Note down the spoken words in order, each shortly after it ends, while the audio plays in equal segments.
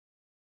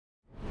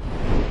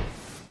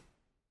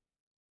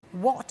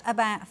What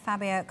about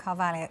Fabio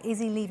Carvalho? Is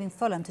he leaving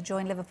Fulham to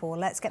join Liverpool?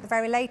 Let's get the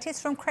very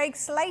latest from Craig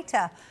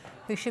Slater,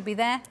 who should be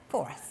there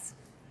for us.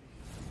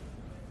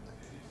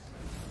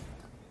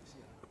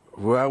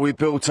 Well, we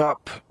built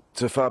up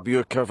to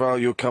Fabio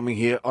Carvalho coming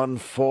here.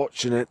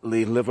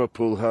 Unfortunately,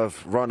 Liverpool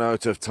have run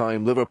out of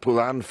time.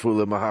 Liverpool and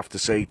Fulham, I have to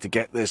say, to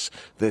get this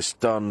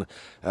done.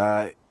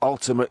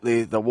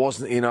 Ultimately, there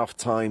wasn't enough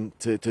time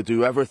to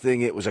do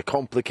everything. It was a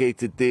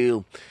complicated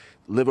deal.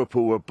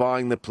 Liverpool were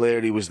buying the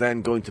player. He was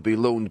then going to be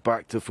loaned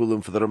back to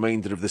Fulham for the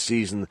remainder of the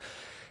season.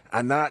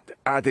 And that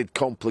added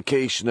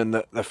complication, and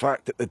the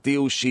fact that the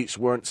deal sheets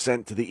weren't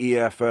sent to the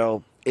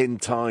EFL in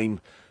time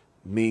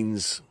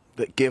means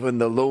that, given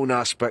the loan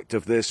aspect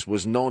of this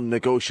was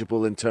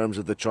non-negotiable in terms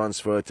of the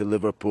transfer to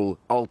Liverpool,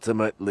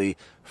 ultimately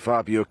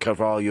Fabio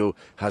Carvalho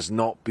has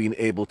not been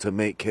able to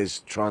make his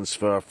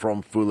transfer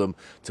from Fulham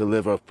to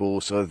Liverpool.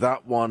 So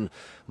that one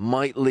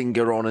might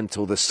linger on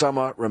until the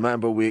summer.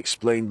 Remember, we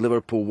explained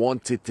Liverpool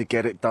wanted to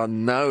get it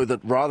done now,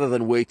 that rather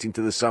than waiting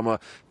to the summer,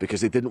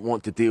 because they didn't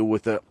want to deal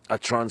with a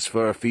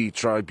transfer fee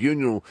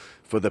tribunal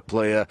for the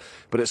player.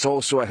 But it's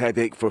also a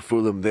headache for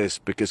Fulham, this,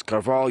 because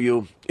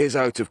Carvalho is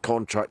out of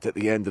contract at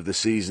the end of the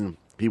season.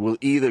 He will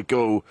either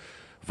go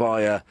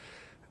via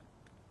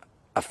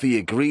a fee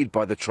agreed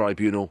by the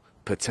tribunal.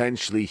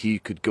 Potentially he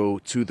could go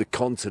to the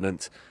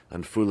continent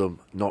and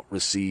Fulham not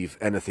receive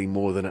anything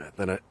more than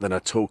a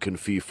token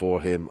fee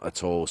for him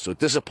at all. So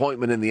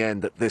disappointment in the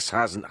end that this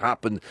hasn't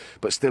happened,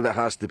 but still it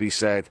has to be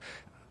said,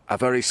 a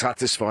very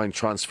satisfying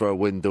transfer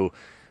window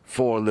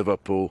for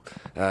Liverpool,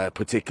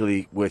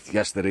 particularly with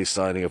yesterday's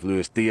signing of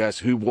Luis Diaz,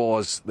 who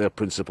was their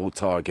principal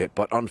target.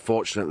 But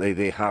unfortunately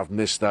they have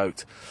missed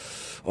out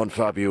on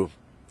Fabio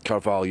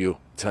Carvalho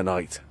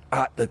tonight.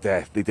 At the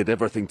death, they did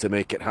everything to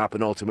make it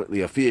happen.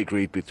 Ultimately, a fee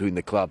agreed between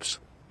the clubs.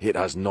 It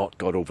has not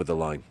got over the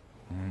line.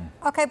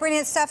 OK,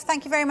 brilliant stuff.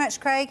 Thank you very much,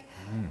 Craig.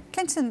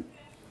 Clinton,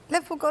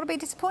 Liverpool got to be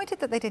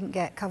disappointed that they didn't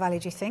get Carvalho,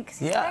 do you think? 'Cause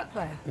he's a great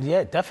player.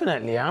 Yeah,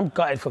 definitely. I'm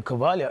gutted for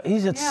Carvalho.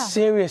 He's a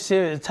serious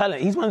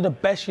talent. He's one of the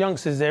best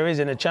youngsters there is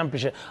in the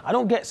Championship. I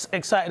don't get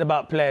excited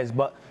about players,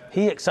 but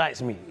he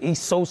excites me.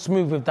 He's so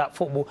smooth with that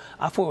football.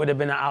 I thought it would have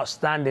been an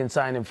outstanding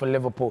signing for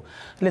Liverpool.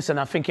 Listen,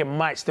 I think it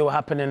might still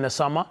happen in the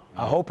summer.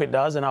 I hope it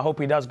does, and I hope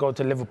he does go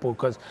to Liverpool,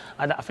 because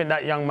I think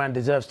that young man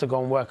deserves to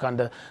go and work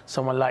under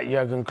someone like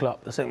Jurgen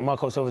Klopp. I think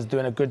Marco Silva's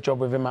doing a good job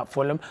with him at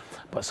Fulham,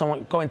 but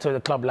someone going to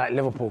a club like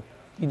Liverpool,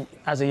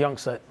 as a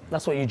youngster,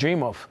 that's what you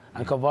dream of.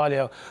 And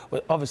Carvalho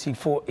obviously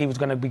thought he was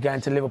going to be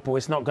going to Liverpool.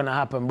 It's not going to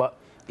happen, but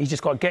he's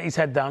just got to get his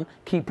head down,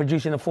 keep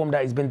producing the form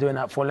that he's been doing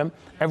at Fulham.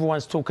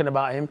 Everyone's talking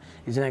about him.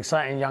 He's an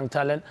exciting young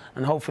talent,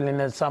 and hopefully in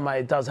the summer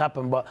it does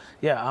happen. But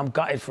yeah, I'm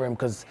gutted for him,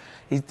 because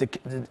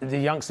the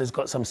youngster's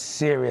got some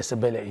serious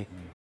ability.